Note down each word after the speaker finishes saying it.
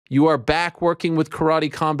You are back working with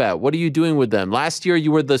Karate Combat. What are you doing with them? Last year,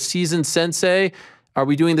 you were the seasoned sensei. Are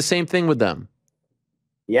we doing the same thing with them?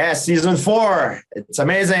 Yeah, season 4. It's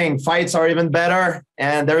amazing. Fights are even better.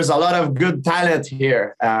 And there's a lot of good talent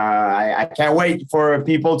here. I can't wait for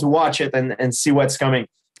people to watch it and see what's coming.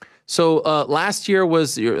 So last year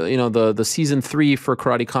was the season 3 for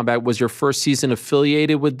Karate Combat was your first season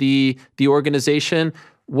affiliated with the organization.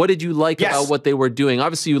 What did you like about what they were doing?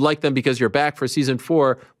 Obviously, you like them because you're back for season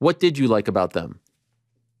 4. What did you like about them?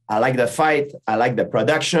 I like the fight. I like the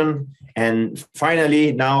production. And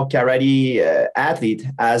finally, now Karate Athlete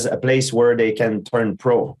has a place where they can turn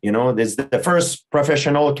pro. You know, this is the first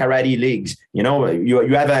professional karate leagues. You know,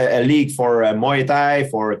 you have a league for Muay Thai,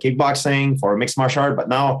 for kickboxing, for mixed martial art, but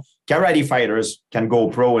now karate fighters can go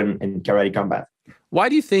pro in Karate Combat. Why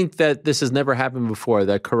do you think that this has never happened before,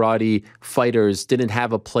 that karate fighters didn't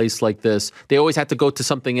have a place like this? They always had to go to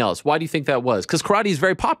something else. Why do you think that was? Because karate is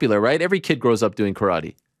very popular, right? Every kid grows up doing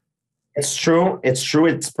karate. It's true. It's true.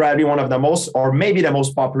 It's probably one of the most, or maybe the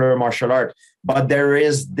most popular martial art, but there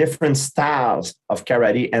is different styles of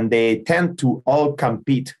karate and they tend to all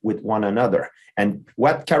compete with one another. And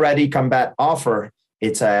what Karate Combat offer,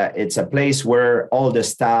 it's a place where all the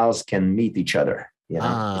styles can meet each other. You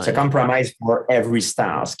know? It's a compromise for every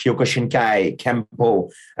style. Kyokushinkai, Kempo,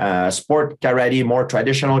 sport karate, more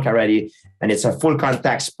traditional karate. And it's a full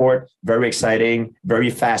contact sport, very exciting, very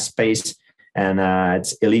fast paced. And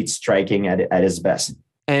it's elite striking at its best.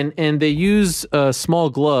 And they use small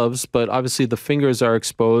gloves, but obviously the fingers are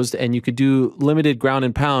exposed and you could do limited ground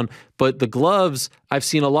and pound. But the gloves, I've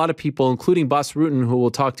seen a lot of people, including Boss Rutan, who we'll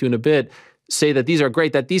talk to in a bit, say that these are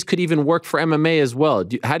great, that these could even work for MMA as well.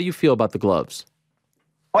 How do you feel about the gloves?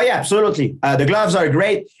 Oh, yeah, absolutely. The gloves are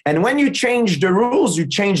great. And when you change the rules, you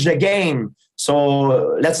change the game.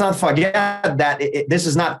 So let's not forget that this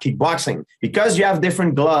is not kickboxing because you have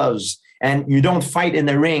different gloves and you don't fight in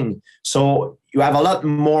the ring. So you have a lot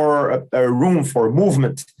more room for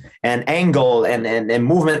movement and angle and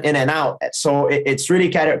movement in and out. So it's really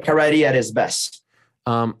karate at its best.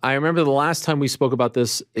 I remember the last time we spoke about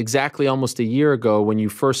this exactly almost a year ago when you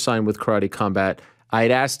first signed with Karate Combat. I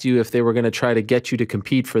had asked you if they were going to try to get you to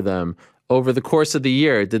compete for them. Over the course of the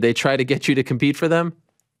year, did they try to get you to compete for them?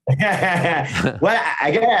 Well,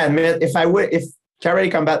 again, if Karate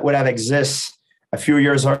Combat would have existed a few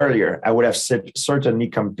years earlier, I would have certainly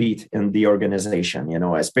compete in the organization, you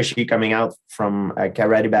know, especially coming out from a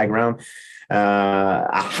karate background.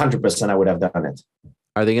 100% I would have done it.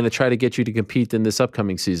 Are they going to try to get you to compete in this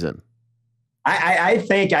upcoming season? I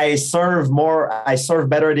think I serve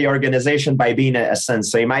better the organization by being a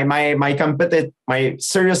sensei. My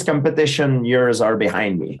serious competition years are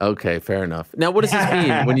behind me. Okay, fair enough. Now, what does this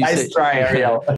mean when you nice say? Try, Ariel.